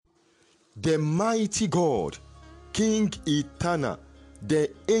The mighty God, King eternal,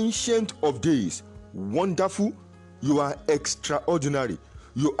 the ancient of days, wonderful, you are extraordinary.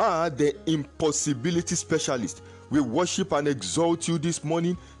 You are the impossibility specialist. We worship and exalt you this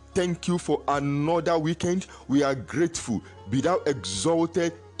morning. Thank you for another weekend. We are grateful. Be thou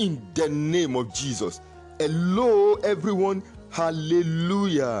exalted in the name of Jesus. Hello, everyone.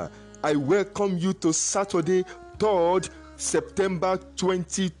 Hallelujah. I welcome you to Saturday, 3rd September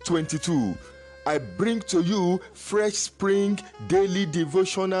 2022. I bring to you Fresh Spring Daily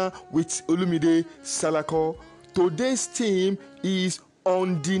Devotional with Olumide Salako. Today's theme is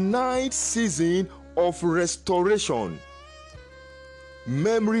Undenied Season of Restoration.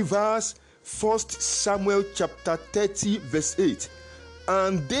 Memory verse 1 Samuel chapter 30 verse 8.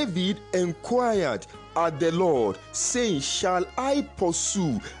 And David inquired at the Lord, saying, Shall I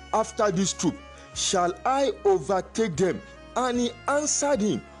pursue after this troop? Shall I overtake them? And he answered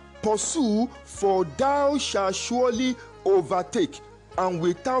him, Pursue, for thou shalt surely overtake, and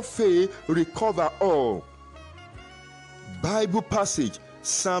without fail recover all. Bible passage,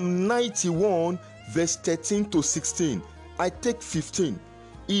 Psalm 91 verse 13 to 16. I take 15.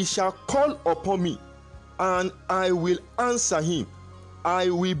 He shall call upon me, and I will answer him. I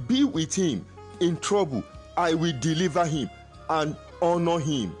will be with him in trouble. I will deliver him and honor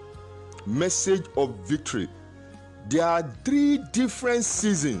him. Message of victory. There are 3 different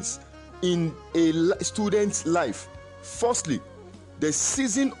seasons in a student's life. Firstly, the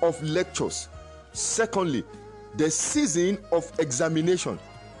season of lectures. Secondly, the season of examination.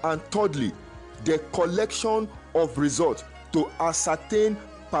 And thirdly, the collection of results to ascertain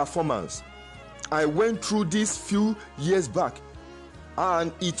performance. I went through this few years back,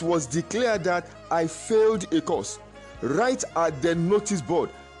 and it was declared that I failed a course. Right at the notice board,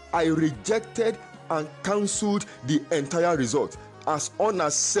 I rejected and cancelled the entire result as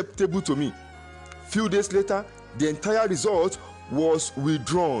unacceptable to me. Few days later, the entire result was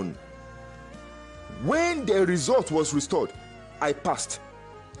withdrawn. When the result was restored, I passed.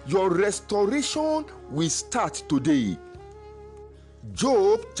 Your restoration will start today.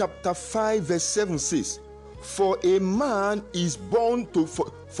 Job chapter 5 verse 7 says, For a man is born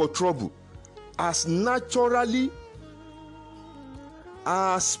for trouble, as naturally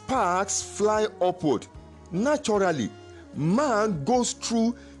as sparks fly upward. Naturally, man goes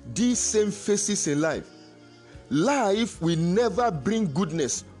through these same phases in life. Life will never bring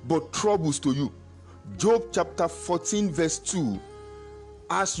goodness but troubles to you. Job chapter 14 verse 2.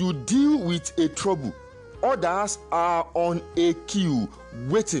 As you deal with a trouble, others are on a queue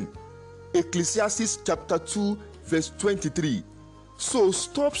waiting. Ecclesiastes chapter 2 verse 23. So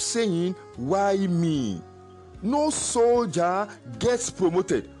stop saying, why me? No soldier gets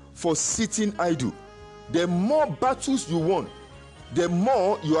promoted for sitting idle. The more battles you won, the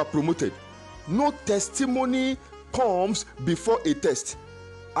more you are promoted. No testimony comes before a test.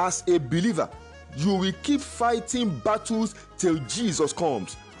 As a believer, you will keep fighting battles till Jesus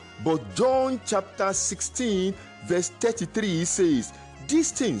comes. But John chapter 16 verse 33 says,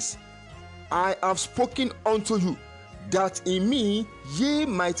 These things I have spoken unto you, that in me ye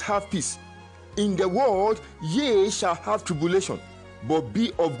might have peace. In the world ye shall have tribulation, but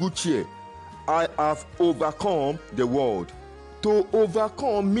be of good cheer. I have overcome the world. To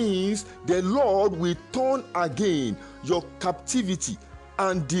overcome means the Lord will turn again your captivity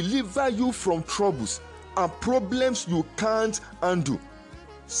and deliver you from troubles and problems you can't undo.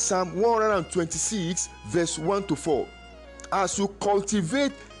 Psalm 126 verse 1 to 4. As you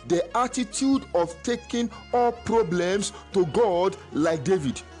cultivate the attitude of taking all problems to God like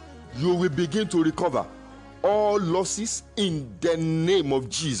David, you will begin to recover all losses in the name of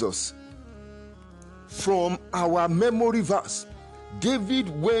Jesus. From our memory verse, David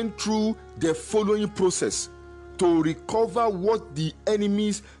went through the following process to recover what the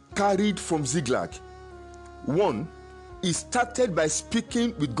enemies carried from Ziklag. 1. He started by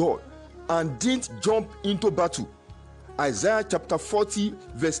speaking with God and didn't jump into battle. Isaiah chapter 40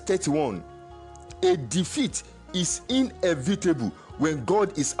 verse 31. A defeat is inevitable when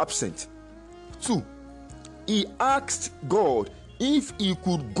God is absent. 2. He asked God if he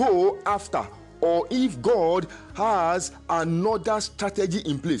could go after, or if God has another strategy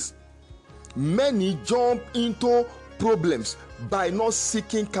in place. Many jump into problems by not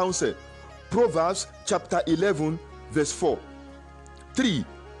seeking counsel. Proverbs chapter 11 verse 4. 3.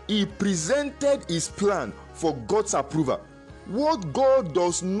 He presented his plan for God's approval. What God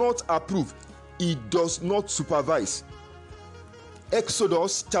does not approve, he does not supervise.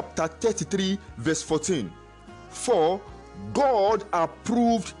 Exodus chapter 33 verse 14. For God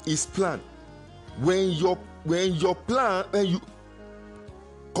approved his plan. When you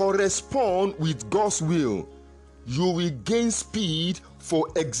correspond with God's will, you will gain speed for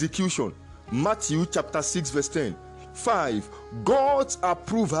execution. Matthew chapter 6 verse 10. 5. God's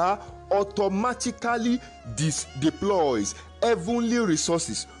approval automatically deploys heavenly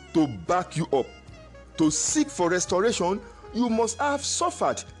resources to back you up. To seek for restoration, you must have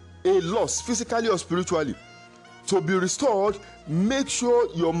suffered a loss physically or spiritually. To be restored, make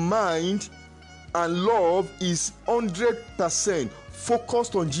sure your mind and love is 100%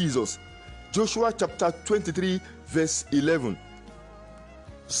 focused on Jesus. Joshua chapter 23 verse 11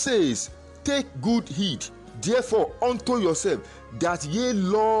 says, take good heed therefore unto yourself, that ye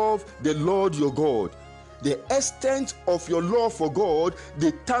love the Lord your God. The extent of your love for God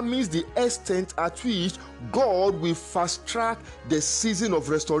determines the extent at which God will fast track the season of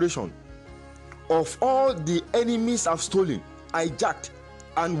restoration. Of all the enemies have stolen, hijacked,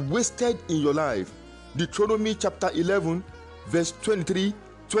 and wasted in your life. Deuteronomy chapter 11 verse 23,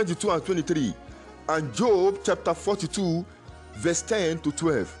 22 and 23, and Job chapter 42 verse 10 to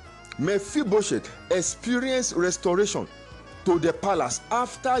 12. Mephibosheth experienced restoration to the palace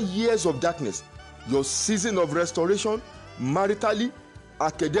after years of darkness. Your season of restoration, maritally,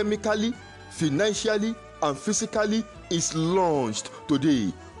 academically, financially, and physically, is launched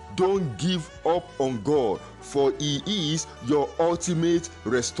today. Don't give up on God, for He is your ultimate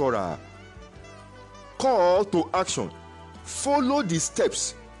restorer. Call to action. Follow the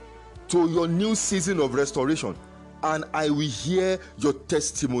steps to your new season of restoration, and I will hear your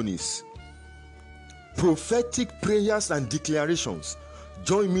testimonies. Prophetic prayers and declarations.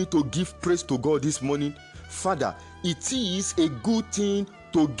 Join me to give praise to God this morning. Father, it is a good thing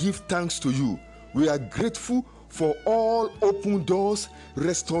to give thanks to you. We are grateful for all open doors,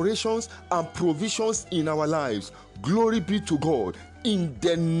 restorations, and provisions in our lives. Glory be to God in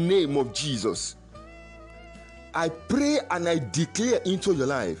the name of Jesus. I pray and I declare into your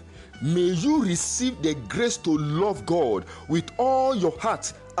life, may you receive the grace to love God with all your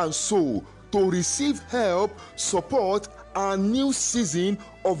heart and soul, to receive help, support, a new season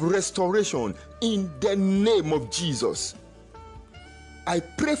of restoration in the name of Jesus. I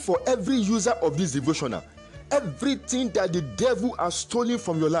pray for every user of this devotional. Everything that the devil has stolen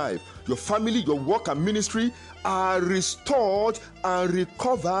from your life, your family, your work and ministry are restored and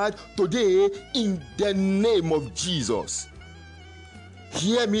recovered today in the name of Jesus.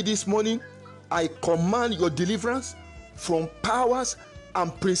 Hear me this morning. I command your deliverance from powers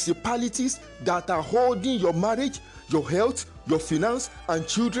and principalities that are holding your marriage, your health, your finance, and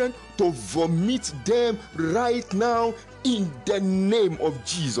children, to vomit them right now in the name of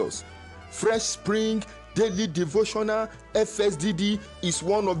Jesus. Fresh Spring Daily Devotional FSDD is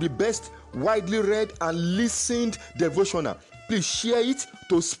one of the best widely read and listened devotional. Please share it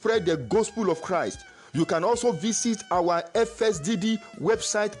to spread the gospel of Christ. You can also visit our FSDD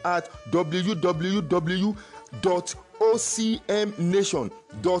website at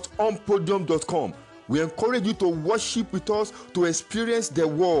www.ocmnation.onpodium.com. We encourage you to worship with us to experience the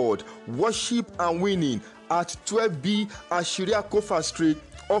word, worship and winning at 12B Ashiria Kofa Street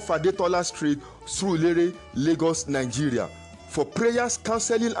off Adetola Street, Surulere, Lagos, Nigeria. For prayers,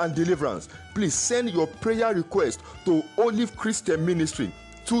 counseling, and deliverance, please send your prayer request to Olive Christian Ministry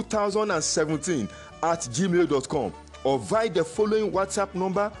 2017 at gmail.com or via the following WhatsApp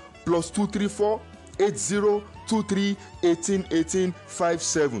number +234 8023 18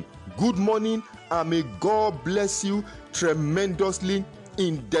 57. Good morning, and may God bless you tremendously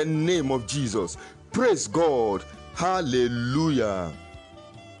in the name of Jesus. Praise God. Hallelujah.